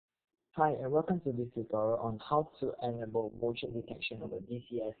Hi, and welcome to this tutorial on how to enable motion detection of a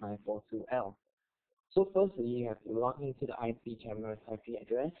DCS942L. So firstly, you have to log into the IP camera's IP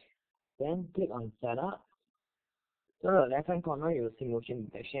address, then click on Setup. So on the left-hand corner, you will see motion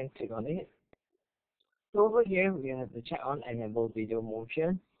detection, click on it. So over here, we have to check on enable video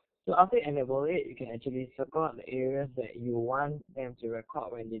motion. So after you enable it, you can actually circle out the areas that you want them to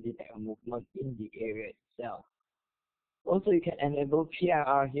record when they detect a movement in the area itself. Also, you can enable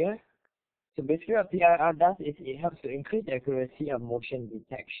PIR here. So basically what PIR does is it helps to increase the accuracy of motion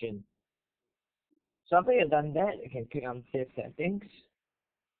detection. So after you've done that, you can click on Save Settings.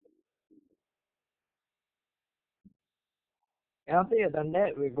 And after you've done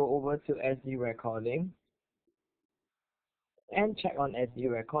that, we go over to SD recording and check on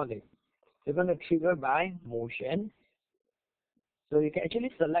SD recording. You're going to trigger by motion. So you can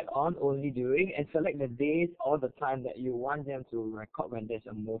actually select on only during and select the days or the time that you want them to record when there's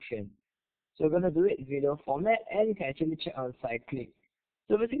a motion. So we're going to do it video format, and you can actually check on cyclic.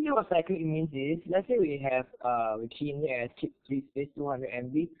 So basically what cyclic means is, let's say we have we key in here as keep free space 200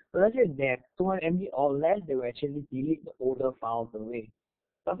 MB. So let's say they have 200 MB or less, they will actually delete the older files away.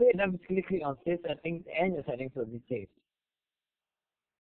 So after you're done, basically click on save settings and your settings will be saved.